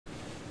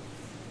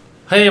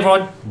Hey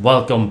everyone,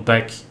 welcome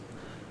back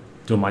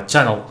to my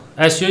channel.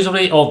 As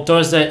usually on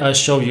Thursday I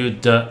show you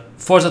the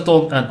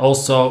Forzathon and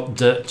also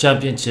the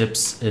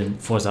championships in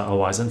Forza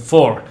Horizon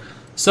 4.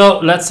 So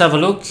let's have a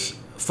look.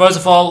 First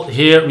of all,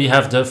 here we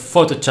have the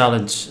photo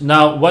challenge.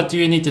 Now what do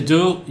you need to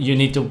do? You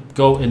need to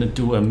go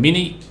into a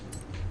mini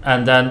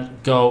and then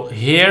go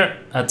here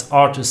at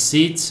R2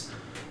 seats.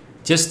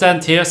 Just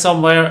stand here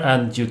somewhere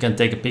and you can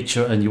take a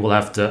picture and you will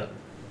have the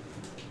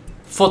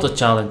photo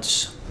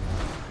challenge.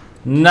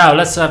 Now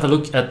let's have a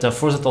look at the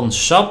Forzathon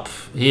shop.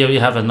 Here we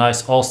have a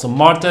nice Aston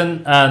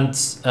Martin and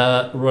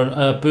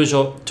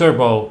Peugeot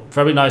Turbo.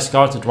 Very nice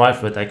car to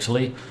drive with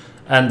actually.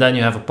 And then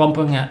you have a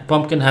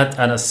pumpkin head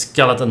and a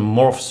skeleton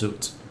morph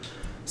suit.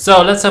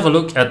 So let's have a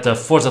look at the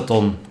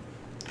Forzathon.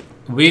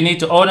 We need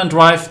to own and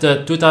drive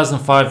the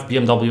 2005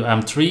 BMW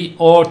M3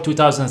 or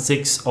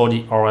 2006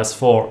 Audi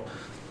RS4.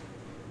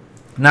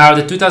 Now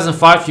the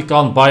 2005 you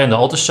can't buy in the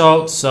auto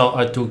show, so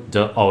I took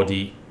the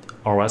Audi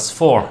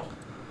RS4.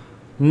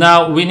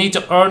 Now we need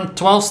to earn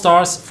 12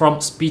 stars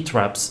from speed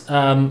traps.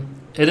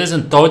 It is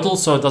in total,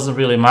 so it doesn't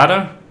really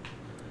matter.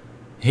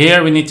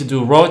 Here we need to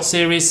do road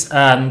series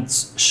and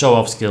show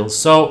off skills.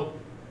 So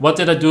what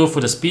did I do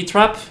for the speed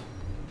trap?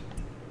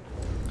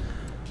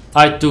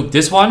 I took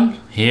this one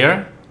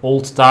here,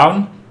 Old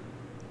Town,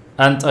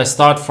 and I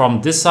start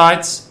from this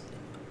side.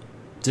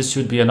 This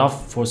should be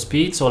enough for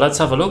speed, so let's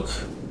have a look.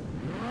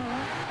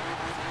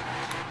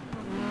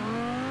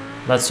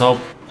 Let's hope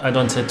I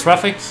don't hit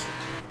traffic.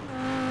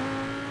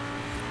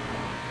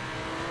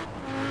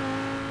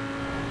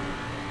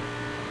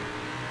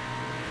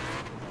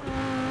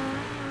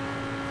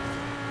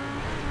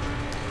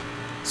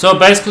 So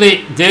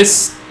basically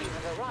this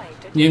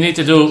you need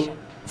to do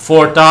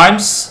 4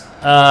 times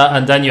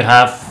and then you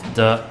have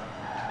the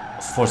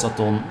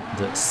Forzathon,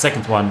 the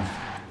second one.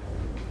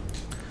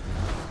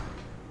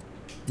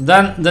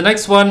 Then the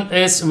next one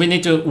is we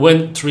need to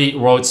win 3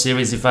 road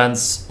series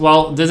events.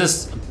 Well, this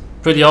is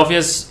pretty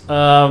obvious.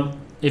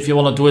 If you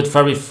want to do it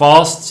very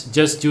fast,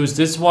 just use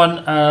this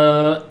one.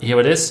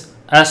 Here it is,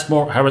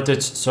 Ashmore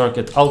Heritage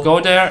Circuit. I'll go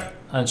there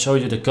and show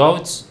you the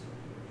codes.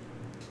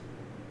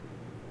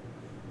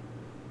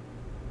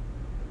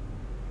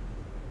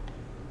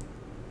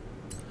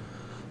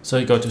 So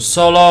you go to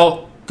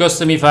solo,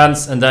 custom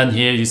events, and then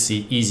here you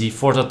see easy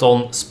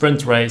Forzathon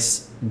sprint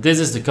race. This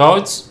is the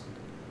code.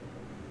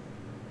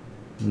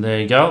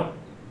 There you go.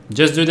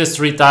 Just do this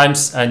 3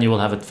 times and you will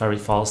have it very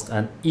fast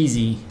and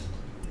easy.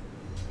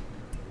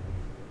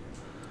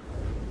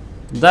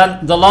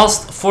 Then the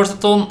last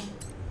Forzathon,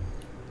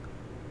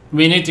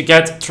 we need to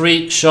get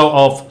 3 show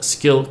off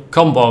skill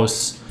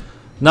combos.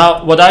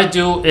 Now what I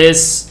do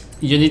is,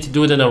 you need to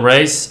do it in a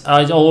race.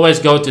 I always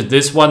go to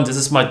this one. This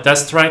is my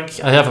test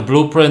track. I have a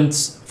blueprint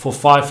for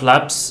 5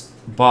 laps,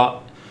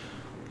 but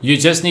you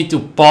just need to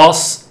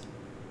pass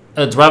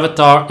a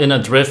Dravatar in a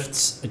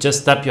drift.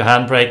 Just tap your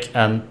handbrake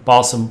and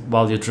pass him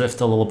while you drift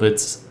a little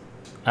bit.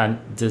 And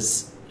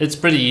it's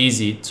pretty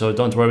easy, so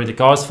don't worry, the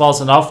car is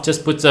fast enough.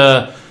 Just put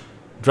the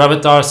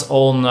Dravatars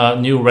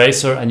on New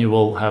Racer and you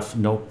will have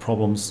no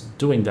problems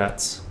doing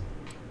that.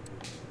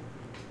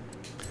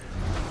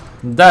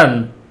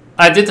 Then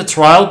I did a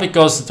trial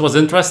because it was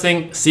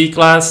interesting,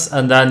 C-Class,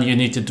 and then you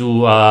need to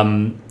do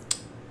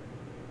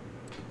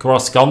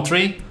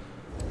cross-country.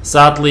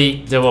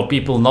 Sadly, there were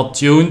people not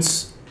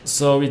tuned,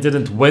 so we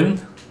didn't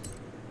win.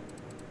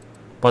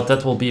 But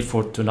that will be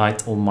for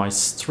tonight on my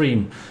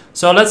stream.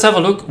 So let's have a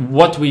look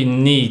what we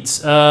need.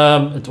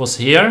 It was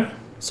here.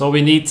 So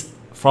we need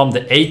from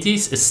the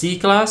 80s a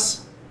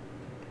C-Class.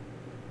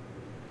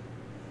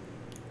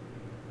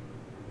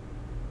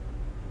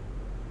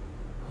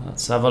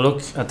 Let's have a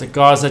look at the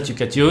cars that you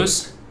could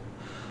use.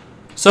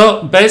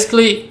 So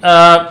basically,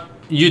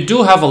 you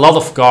do have a lot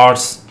of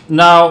cars.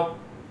 Now,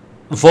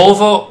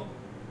 Volvo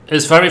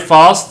is very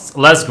fast,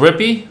 less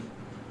grippy.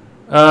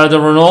 The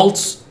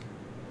Renault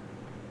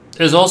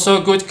is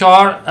also a good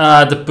car.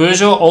 The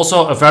Peugeot,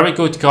 also a very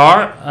good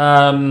car.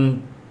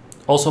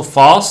 Also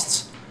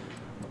fast.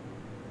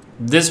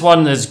 This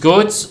one is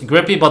good,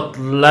 grippy, but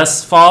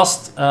less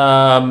fast.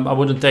 I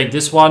wouldn't take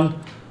this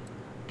one.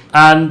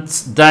 And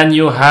then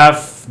you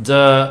have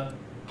the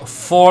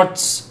Ford.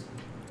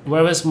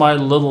 Where is my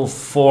little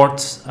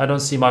Ford? I don't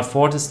see my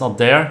Ford, it's not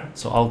there.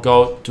 So I'll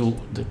go to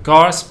the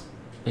cars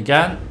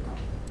again.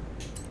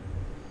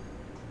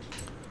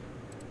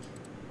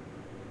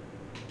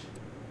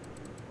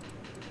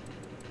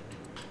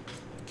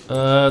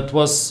 It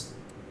was...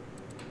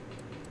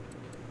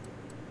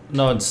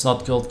 No, it's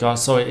not gold car,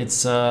 sorry,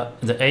 it's the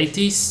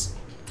 80s.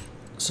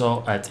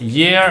 So at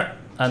year,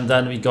 and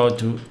then we go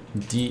to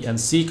D and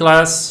C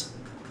class.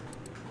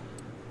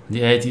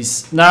 The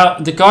 80s. Now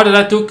the car that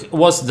I took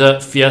was the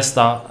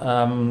Fiesta.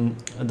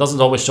 It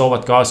doesn't always show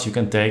what cars you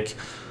can take.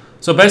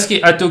 So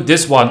basically I took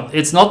this one.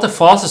 It's not the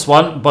fastest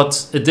one,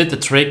 but it did the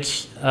trick.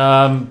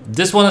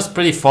 This one is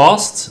pretty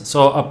fast,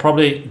 so I'm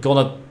probably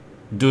gonna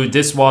do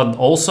this one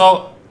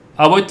also.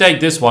 I would take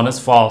this one as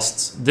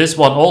fast, this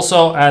one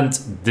also, and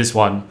this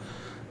one.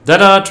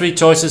 That are 3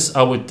 choices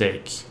I would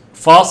take.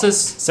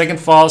 Fastest, second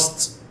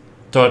fast,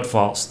 third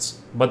fast.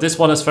 but this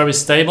one is very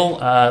stable,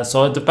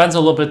 so it depends a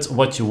little bit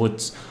what you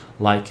would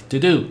like to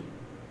do.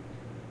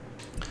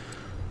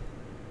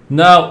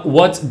 Now,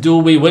 what do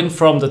we win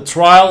from the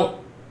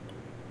trial?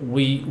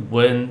 We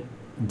win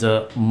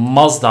the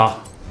Mazda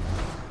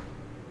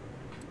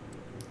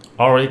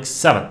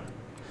RX-7.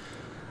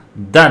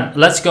 Then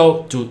let's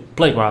go to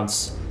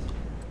playgrounds.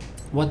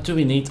 What do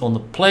we need on the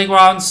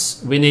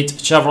playgrounds? We need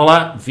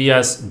Chevrolet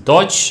vs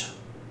Dodge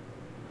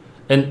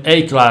in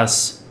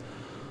A-class.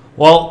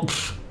 Well,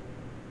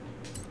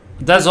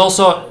 that's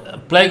also,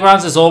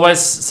 playgrounds is always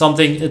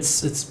something,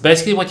 it's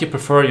basically what you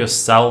prefer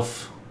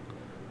yourself.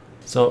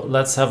 So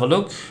let's have a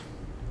look.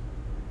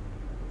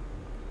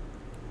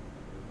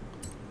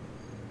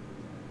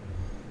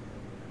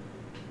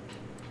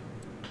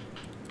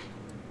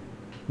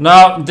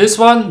 Now this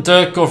one,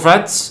 the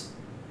Corvette,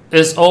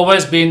 is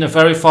always been a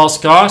very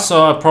fast car,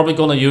 so I'm probably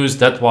gonna use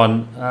that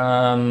one.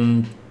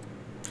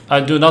 I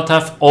do not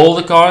have all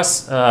the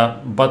cars,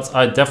 but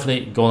I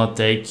definitely gonna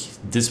take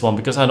this one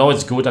because I know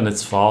it's good and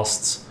it's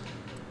fast.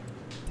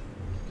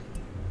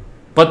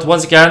 But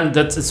once again,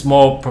 that is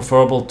more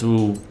preferable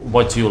to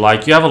what you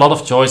like. You have a lot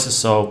of choices,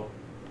 so.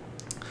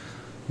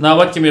 Now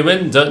what can we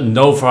win? The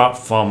Nova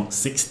from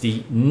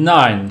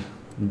 69.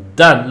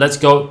 Then let's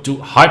go to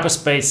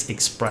Hyperspace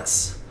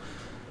Express.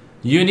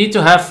 You need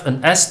to have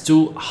an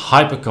S2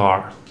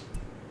 hypercar.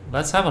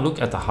 Let's have a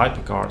look at the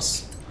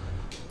hypercars.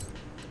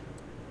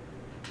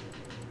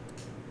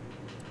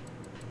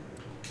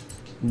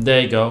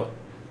 There you go.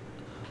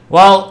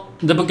 Well,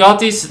 the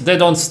Bugattis, they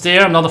don't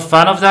steer. I'm not a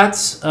fan of that.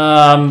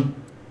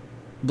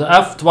 The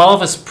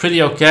F12 is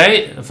pretty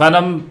okay.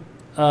 Venom,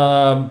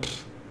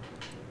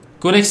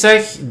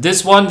 Koenigsegg,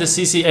 this one, the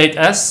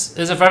CC8S,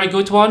 is a very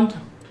good one.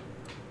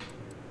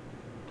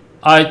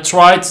 I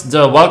tried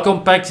the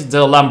Welcome Pack,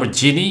 the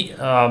Lamborghini.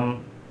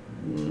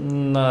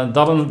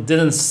 That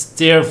didn't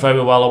steer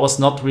very well. I was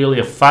not really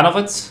a fan of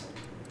it.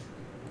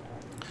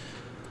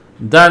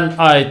 Then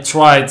I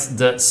tried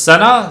the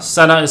Senna.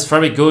 Senna is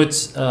very good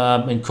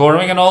in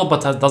cornering and all,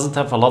 but it doesn't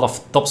have a lot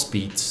of top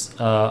speed.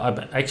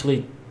 I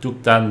actually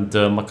took then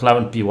the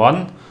McLaren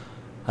P1.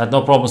 Had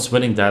no problems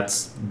winning that.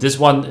 This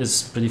one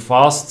is pretty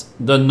fast.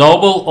 The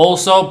Noble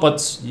also,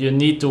 but you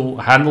need to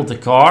handle the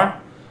car.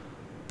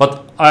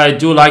 But I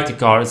do like the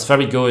car, it's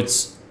very good.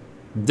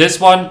 This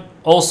one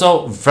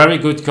also very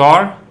good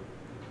car.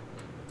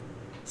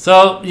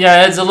 So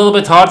yeah, it's a little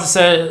bit hard to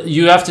say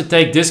you have to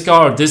take this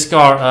car or this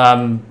car.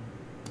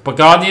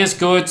 Pagani is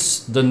good,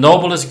 the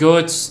Noble is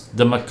good,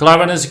 the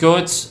McLaren is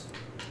good,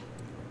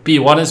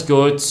 P1 is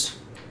good,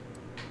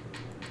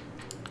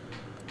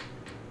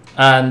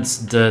 and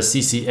the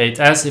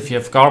CC8S if you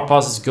have car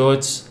pass is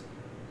good.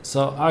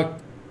 So I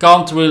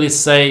can't really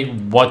say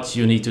what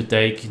you need to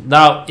take.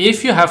 Now,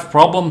 if you have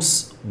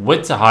problems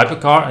with the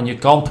hypercar and you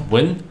can't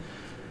win,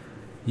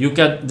 you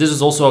can, this is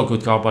also a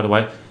good car by the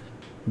way,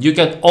 you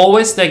can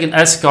always take an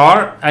S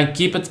car and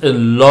keep it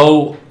in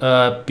low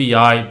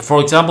PI.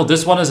 For example,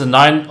 this one is a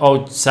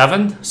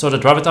 907, so the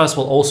gravitas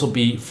will also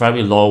be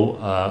very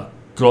low,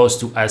 close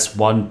to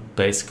S1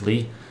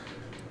 basically.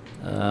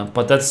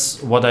 But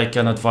that's what I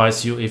can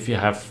advise you if you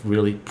have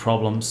really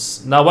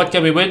problems. Now what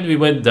can we win? We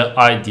win the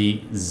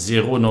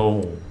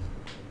ID0.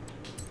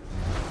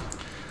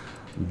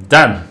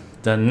 Then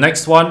the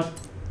next one,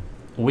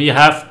 we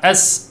have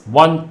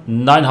S1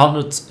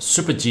 900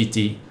 Super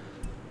GT.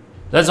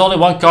 There's only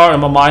one car in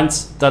my mind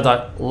that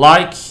I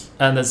like,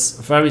 and it's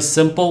very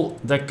simple.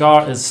 That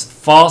car is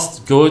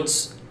fast, good,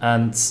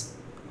 and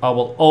I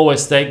will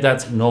always take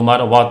that no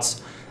matter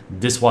what.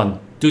 This one,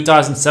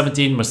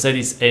 2017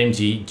 Mercedes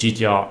AMG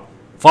GTR.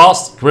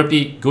 Fast,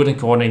 grippy, good in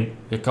cornering.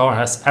 The car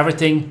has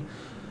everything,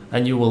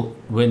 and you will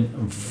win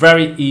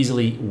very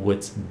easily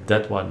with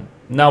that one.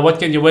 Now, what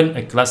can you win?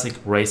 A classic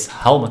race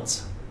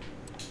helmet.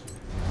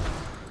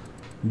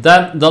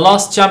 Then the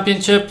last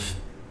championship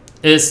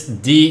is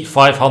the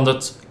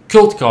 500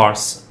 cult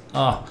cars.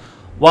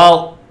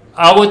 Well,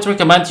 I would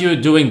recommend you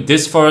doing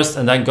this first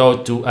and then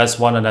go to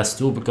S1 and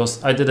S2,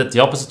 because I did it the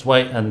opposite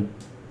way and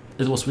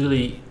it was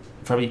really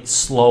very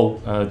slow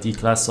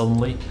D-class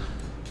suddenly.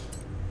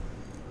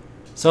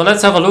 So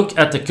let's have a look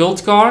at the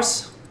cult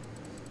cars.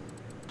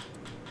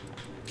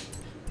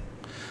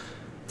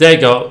 There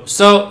you go.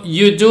 So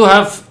you do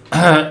have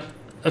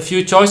a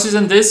few choices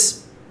in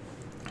this.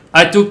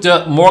 I took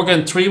the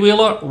Morgan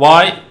 3-wheeler.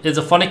 Why? It's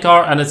a funny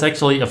car and it's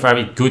actually a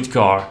very good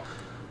car.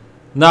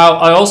 Now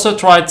I also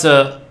tried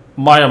the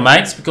Meyer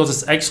Max because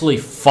it's actually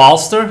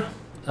faster,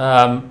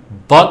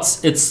 but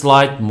it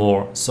slides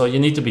more. So you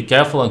need to be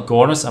careful on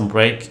corners and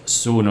brake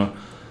sooner.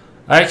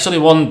 I actually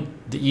won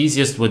the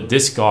easiest with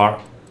this car.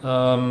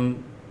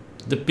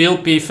 The Peel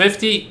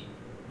P50,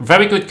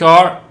 very good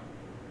car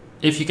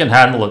if you can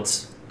handle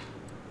it.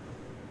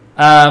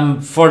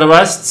 For the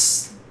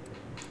rest,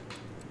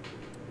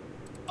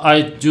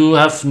 I do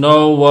have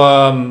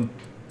no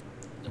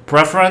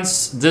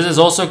preference. This is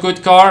also a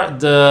good car,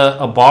 the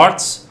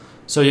Abarth,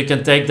 so you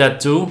can take that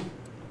too.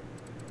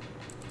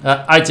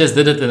 I just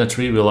did it in a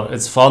 3-wheeler.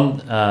 It's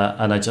fun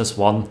and I just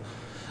won.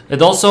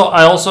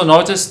 I also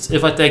noticed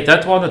if I take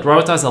that one, the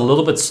driver tires a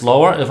little bit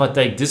slower. If I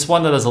take this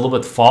one that is a little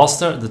bit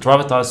faster, the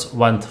driver tires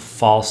went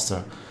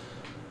faster.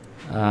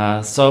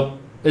 So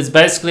it's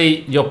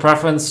basically your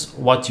preference,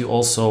 what you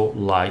also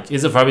like.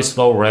 It's a very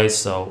slow race,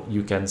 so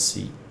you can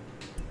see.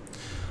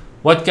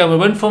 What can we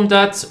win from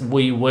that?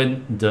 We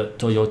win the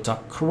Toyota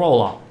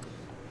Corolla.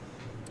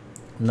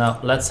 Now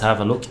let's have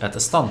a look at the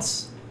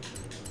stunts.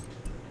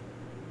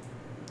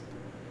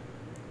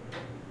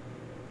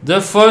 The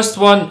first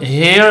one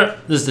here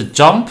is the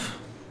jump.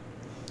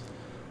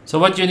 So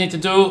what you need to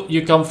do,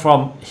 you come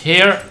from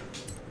here.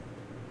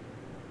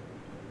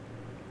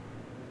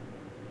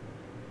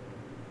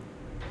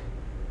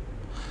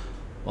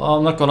 Well,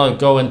 I'm not gonna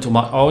go into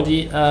my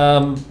Audi.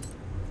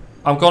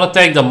 I'm gonna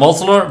take the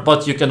muzzler,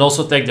 but you can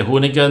also take the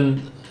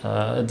Hoonigan.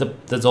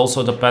 That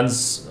also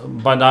depends.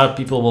 By now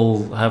people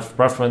will have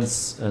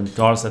preference in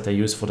cars that they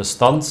use for the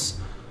stunts.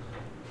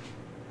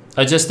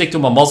 I just stick to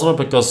my muzzler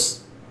because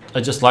I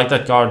just like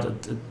that car.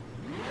 It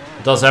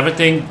does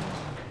everything.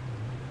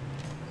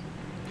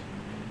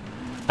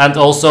 And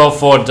also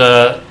for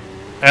the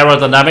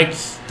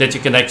aerodynamic, that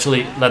you can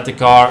actually let the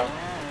car.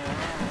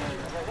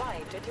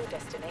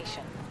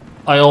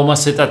 I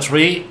almost hit that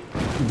tree.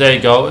 There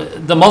you go.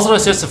 The muzzler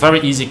is just a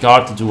very easy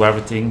car to do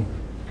everything.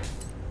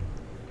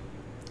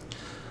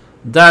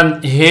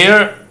 Then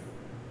here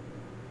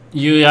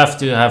you have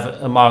to have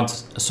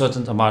a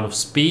certain amount of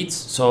speed.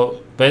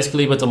 So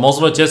basically with the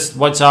muzzler, just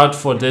watch out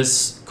for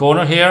this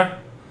corner here.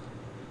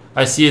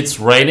 I see it's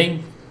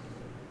raining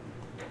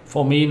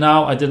for me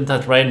now. I didn't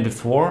have rain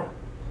before.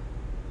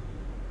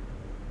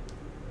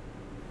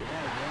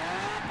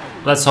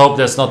 Let's hope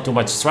there's not too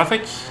much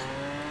traffic.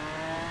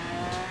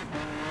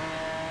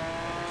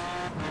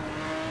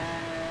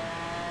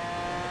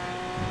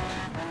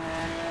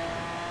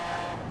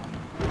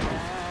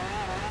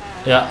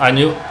 Yeah, I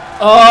knew.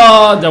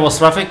 Oh, there was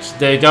traffic.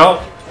 There you go.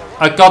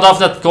 I cut off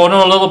that corner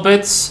a little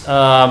bit.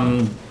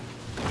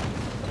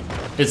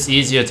 It's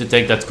easier to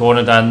take that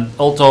corner then.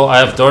 Also, I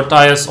have dirt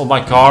tires on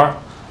my car.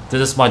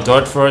 This is my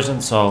dirt version,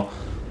 so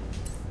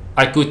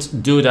I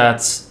could do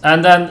that.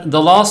 And then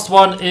the last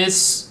one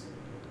is...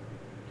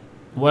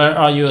 Where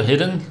are you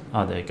hidden?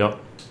 Ah, there you go.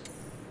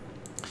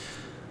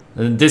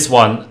 This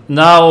one.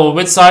 Now,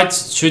 which side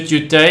should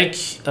you take?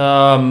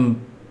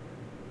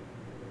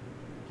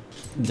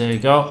 There you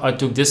go. I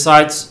took this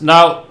side.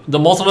 Now, the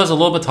muzzle is a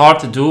little bit hard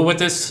to do with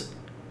this.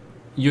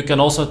 You can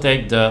also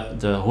take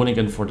the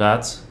Hoonigan for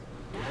that.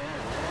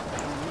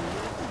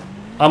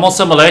 I'm on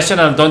simulation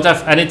and I don't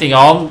have anything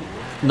on.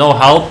 No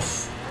help.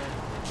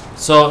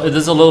 So it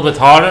is a little bit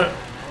harder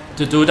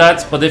to do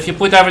that. But if you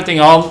put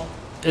everything on,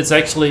 it's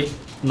actually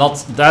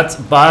not that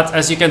bad.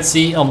 As you can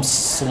see, I'm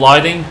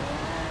sliding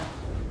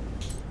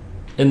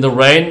in the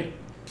rain.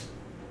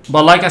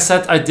 But like I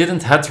said, I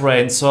didn't have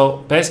rain,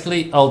 so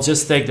basically I'll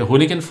just take the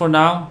Hoonigan for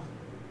now.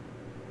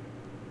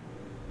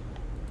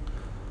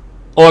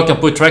 Or I can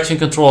put traction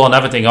control and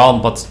everything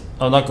on, but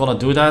I'm not gonna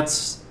do that.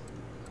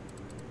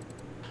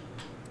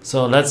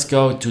 So let's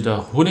go to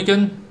the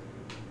Hoonigan.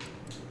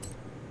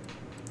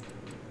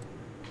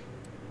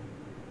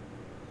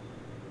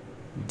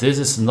 This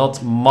is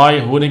not my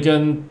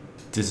Hoonigan.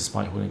 This is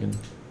my Hoonigan.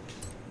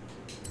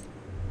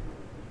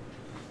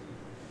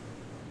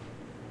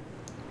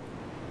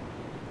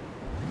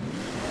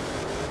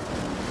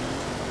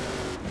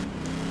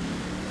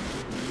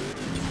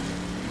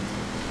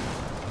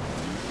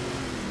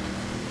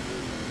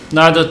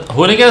 Now the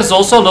Hoonigan is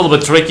also a little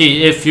bit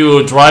tricky if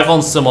you drive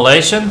on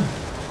simulation.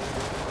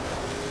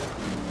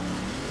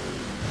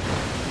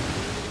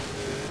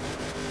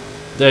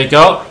 There you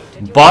go.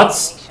 But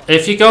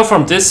if you go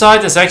from this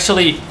side, it's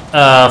actually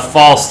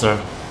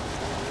faster.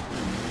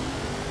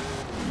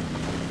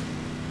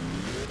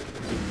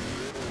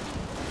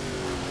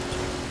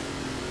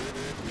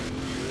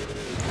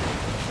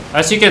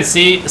 As you can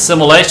see,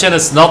 simulation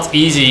is not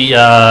easy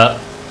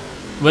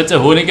with the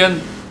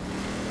Hoonigan.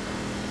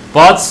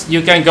 But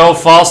you can go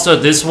faster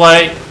this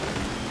way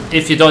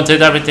if you don't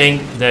hit everything.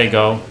 There you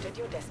go.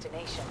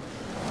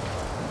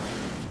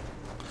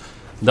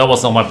 That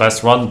was not my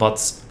best run,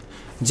 but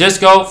just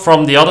go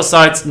from the other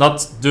side.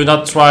 Do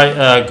not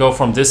try go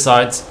from this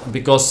side,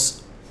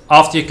 because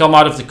after you come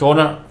out of the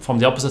corner from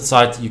the opposite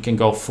side, you can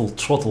go full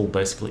throttle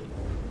basically.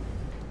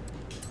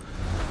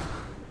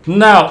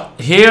 Now,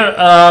 here,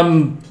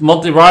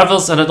 monthly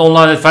rivals and an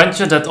online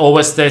adventure, that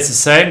always stays the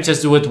same.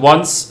 Just do it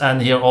once,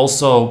 and here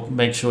also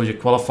make sure you're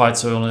qualified,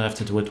 so you only have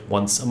to do it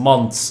once a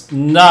month.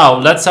 Now,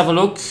 let's have a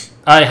look.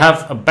 I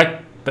have a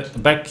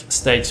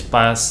backstage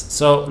pass.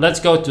 So let's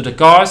go to the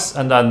cars,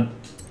 and then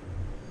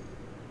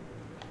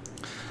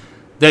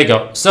there you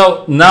go.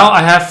 So now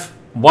I have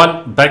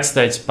one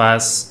backstage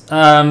pass.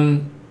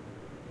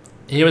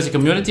 Here is a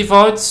community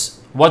vote.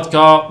 What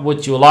car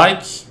would you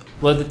like?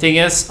 Well, the thing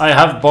is, I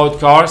have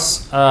both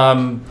cars,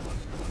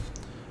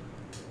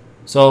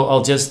 so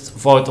I'll just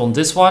vote on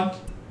this one.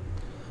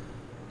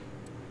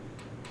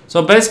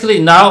 So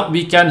basically now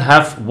we can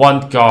have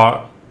one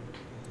car,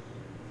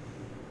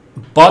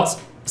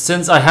 but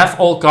since I have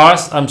all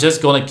cars, I'm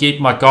just gonna keep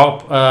my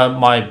car,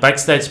 my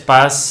backstage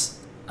pass,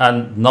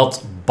 and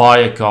not buy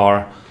a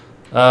car.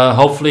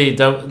 Hopefully,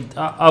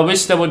 I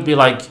wish there would be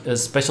like a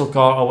special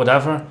car or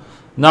whatever.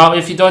 Now,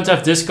 if you don't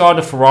have this car,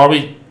 the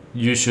Ferrari,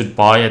 you should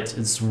buy it.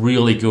 It's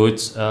really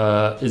good.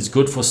 It's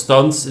good for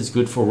stunts. It's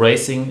good for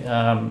racing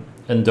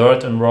in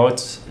dirt and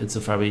roads. It's a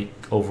very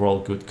overall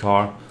good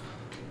car.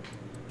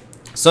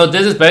 So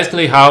this is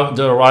basically how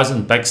the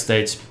Horizon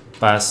Backstage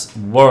Pass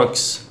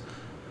works.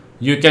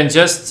 You can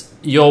just,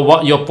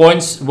 your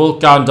points will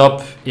count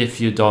up if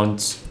you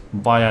don't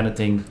buy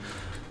anything.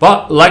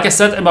 But like I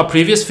said in my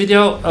previous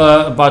video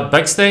about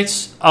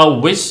Backstage, I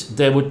wish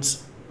they would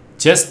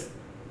just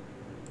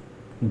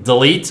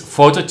delete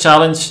Photo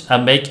Challenge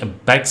and make a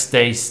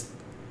Backstage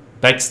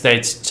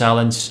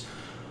challenge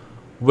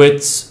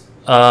with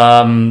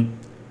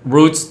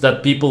routes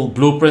that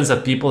blueprints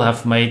that people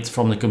have made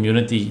from the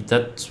community.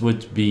 That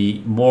would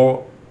be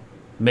more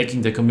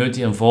making the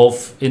community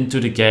involve into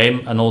the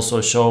game and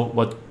also show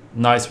what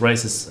nice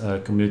races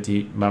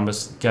community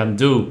members can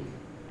do.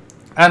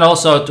 And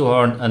also to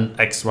earn an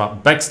extra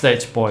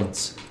backstage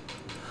points.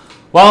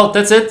 Well,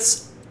 that's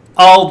it.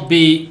 I'll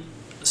be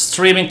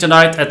streaming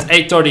tonight at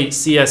 8:30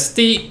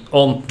 CST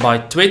on my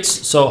Twitch.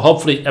 So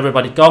hopefully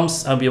everybody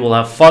comes and we will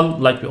have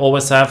fun like we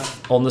always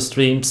have on the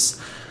streams.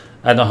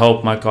 And I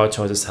hope my car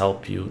choices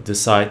help you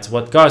decide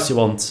what cars you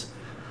want.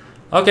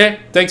 Okay,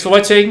 thanks for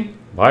watching.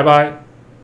 Bye bye.